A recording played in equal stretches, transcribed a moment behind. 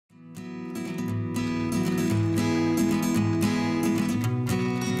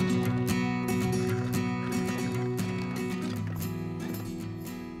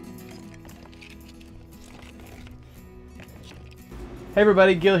Hey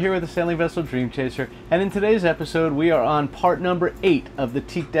everybody, Gil here with the Sailing Vessel DreamChaser, and in today's episode we are on part number 8 of the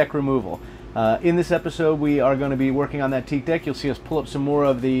teak deck removal. In this episode we are going to be working on that teak deck. You'll see us pull up some more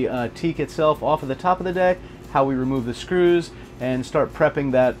of the teak itself off of the top of the deck, how we remove the screws, and start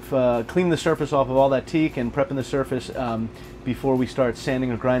prepping that, clean the surface off of all that teak and prepping the surface before we start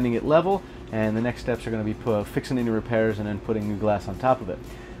sanding or grinding it level. And the next steps are going to be fixing any repairs and then putting new glass on top of it.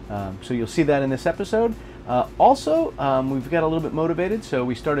 So you'll see that in this episode. We've got a little bit motivated, so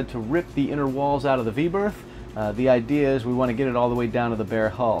we started to rip the inner walls out of the V-berth. The idea is we want to get it all the way down to the bare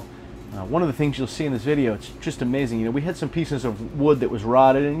hull. One of the things you'll see in this video, it's just amazing. You know, we had some pieces of wood that was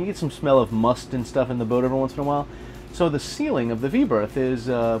rotted, and you get some smell of must and stuff in the boat every once in a while. So the ceiling of the V-berth is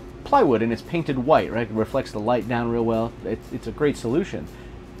plywood, and it's painted white, right? It reflects the light down real well. It's a great solution.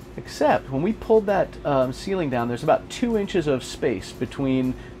 Except when we pulled that ceiling down, there's about 2 inches of space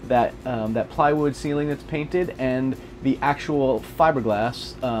between that plywood ceiling that's painted and the actual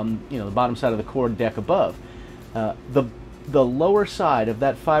fiberglass, the bottom side of the core deck above. The lower side of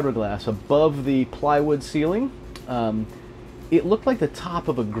that fiberglass above the plywood ceiling, it looked like the top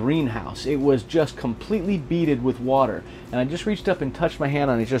of a greenhouse. It was just completely beaded with water, and I just reached up and touched my hand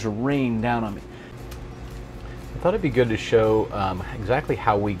on it. It just rained down on me. I thought it'd be good to show exactly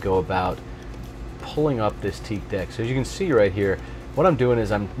how we go about pulling up this teak deck. So as you can see right here, what I'm doing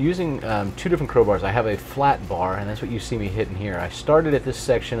is I'm using 2 different crowbars. I have a flat bar, and that's what you see me hitting here. I started at this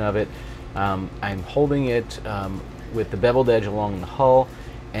section of it. I'm holding it with the beveled edge along the hull,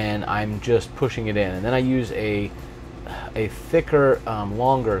 and I'm just pushing it in. And then I use a thicker,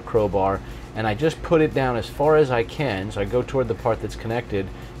 longer crowbar, and I just put it down as far as I can. So I go toward the part that's connected,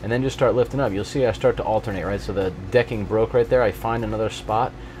 and then just start lifting up. You'll see I start to alternate, right? So the decking broke right there. I find another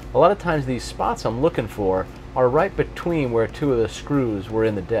spot. A lot of times these spots I'm looking for are right between where 2 of the screws were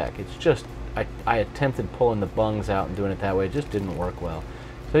in the deck. It's just, I attempted pulling the bungs out and doing it that way. It just didn't work well.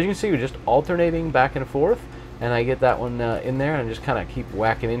 So as you can see, we're just alternating back and forth, and I get that one in there and just kind of keep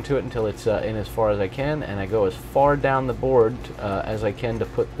whacking into it until it's in as far as I can, and I go as far down the board as I can to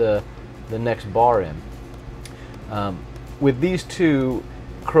put the next bar in. With these 2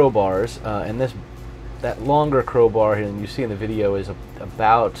 crowbars, and that longer crowbar here, and you see in the video, is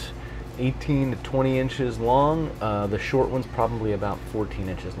about 18 to 20 inches long. The short one's probably about 14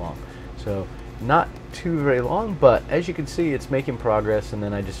 inches long. So not too very long, but as you can see, it's making progress. And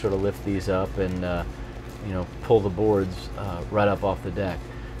then I just sort of lift these up and pull the boards right up off the deck.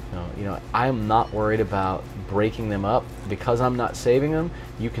 I'm not worried about breaking them up because I'm not saving them.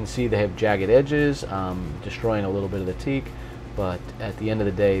 You can see they have jagged edges, destroying a little bit of the teak. But at the end of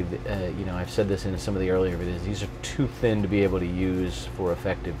the day, I've said this in some of the earlier videos, these are too thin to be able to use for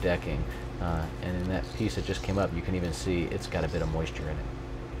effective decking. And in that piece that just came up, you can even see it's got a bit of moisture in it.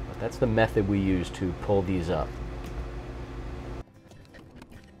 But that's the method we use to pull these up.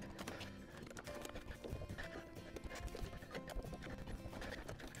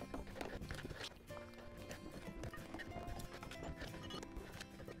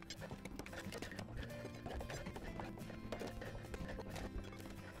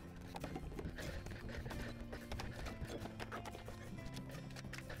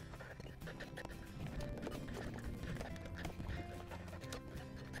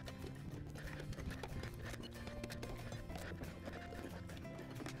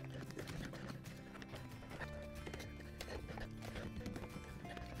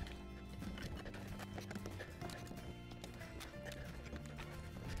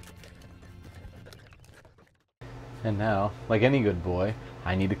 And now, like any good boy,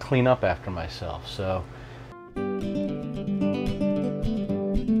 I need to clean up after myself, so.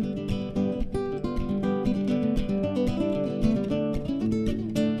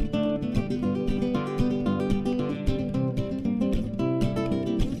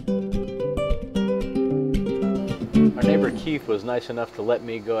 Our neighbor Keith was nice enough to let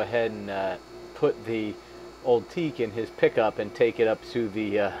me go ahead and put the old teak in his pickup and take it up to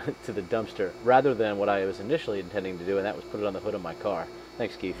the to the dumpster, rather than what I was initially intending to do, and that was put it on the hood of my car.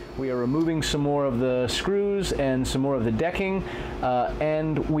 Thanks, Keith. We are removing some more of the screws and some more of the decking,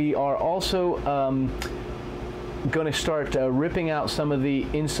 and we are also going to start ripping out some of the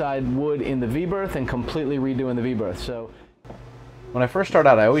inside wood in the V-berth and completely redoing the V-berth. So when I first start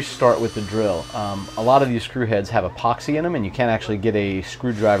out, I always start with the drill. A lot of these screw heads have epoxy in them, and you can't actually get a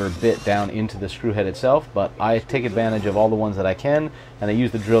screwdriver bit down into the screw head itself, but I take advantage of all the ones that I can, and I use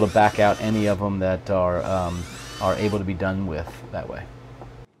the drill to back out any of them that are able to be done with that way.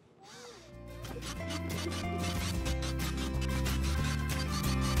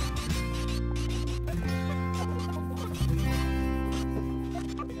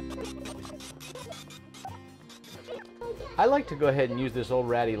 I like to go ahead and use this old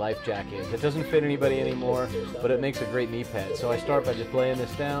ratty life jacket. It doesn't fit anybody anymore, but it makes a great knee pad. So I start by just laying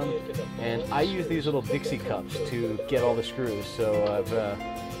this down, and I use these little Dixie cups to get all the screws. So I've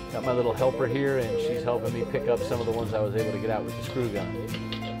got my little helper here, and she's helping me pick up some of the ones I was able to get out with the screw gun.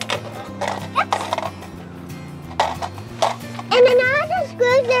 And then all the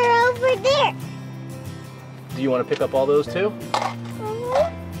screws are over there. Do you want to pick up all those too?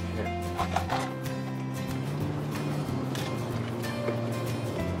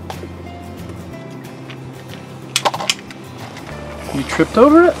 You tripped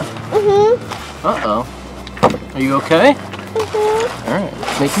over it? Mm-hmm. Uh-oh. Are you okay? Mm-hmm. All right,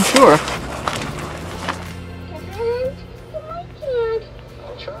 making sure.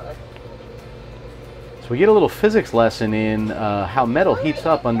 I'll try. So we get a little physics lesson in how metal heats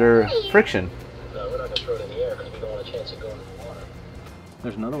up under friction. No, we're not going to throw it in the air because we don't want a chance of going in the water.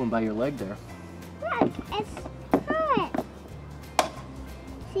 There's another one by your leg there. Look, it's hot.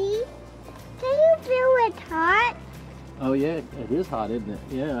 See? Can you feel it's hot? Oh yeah, it is hot, isn't it?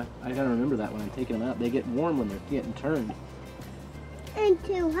 Yeah, I gotta remember that when I'm taking them out. They get warm when they're getting turned. And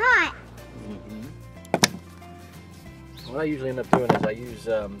too hot. Mm-hmm. What I usually end up doing is I use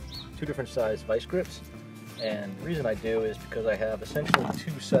 2 different size vice grips, and the reason I do is because I have essentially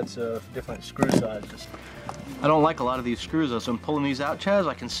 2 sets of different screw sizes. I don't like a lot of these screws though, so I'm pulling these out, Chaz.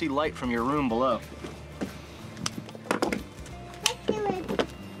 I can see light from your room below. Let's do it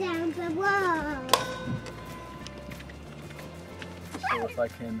down below. So if I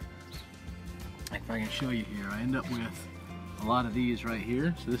can show you here, I end up with a lot of these right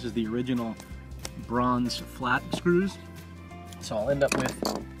here. So this is the original bronze flat screws. So I'll end up with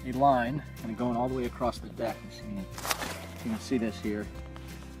a line kind of going all the way across the deck. You can see this here.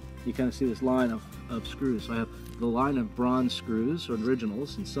 You kind of see this line of screws. So I have the line of bronze screws, or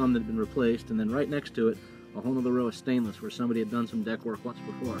originals, and some that have been replaced, and then right next to it, a whole other row of stainless where somebody had done some deck work once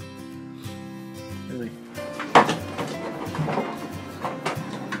before. Really.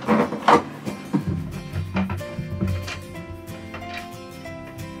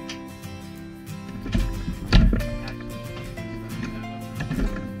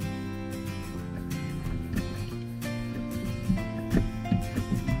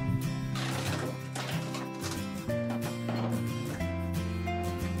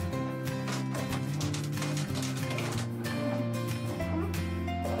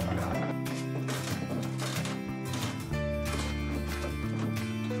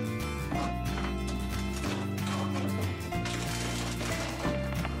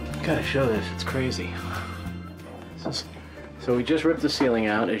 Gotta show this, it's crazy. So we just ripped the ceiling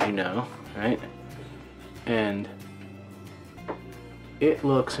out, as you know, right? And it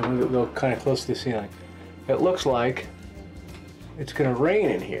looks, and we'll go kind of close to the ceiling, it looks like it's gonna rain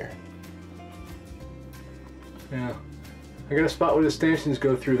in here. Now, I got a spot where the stanchions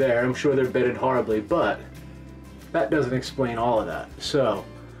go through there. I'm sure they're bedded horribly, but that doesn't explain all of that. So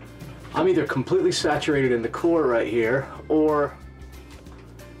I'm either completely saturated in the core right here, or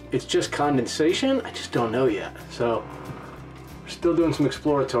it's just condensation. I just don't know yet. So we're still doing some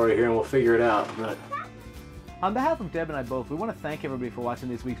exploratory here, and we'll figure it out. But on behalf of Deb and I both, we want to thank everybody for watching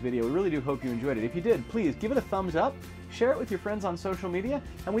this week's video. We really do hope you enjoyed it. If you did, please give it a thumbs up, share it with your friends on social media,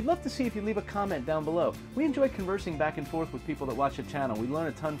 and we'd love to see if you leave a comment down below. We enjoy conversing back and forth with people that watch the channel. We learn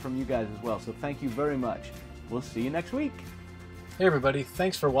a ton from you guys as well, so thank you very much. We'll see you next week. Hey everybody,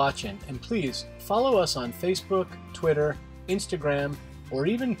 thanks for watching, and please follow us on Facebook, Twitter, Instagram, or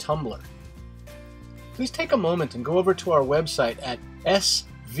even Tumblr. Please take a moment and go over to our website at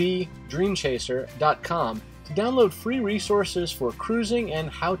svdreamchaser.com to download free resources for cruising and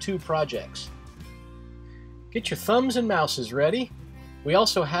how-to projects. Get your thumbs and mouses ready. We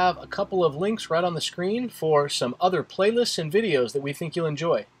also have a couple of links right on the screen for some other playlists and videos that we think you'll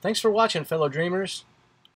enjoy. Thanks for watching, fellow dreamers.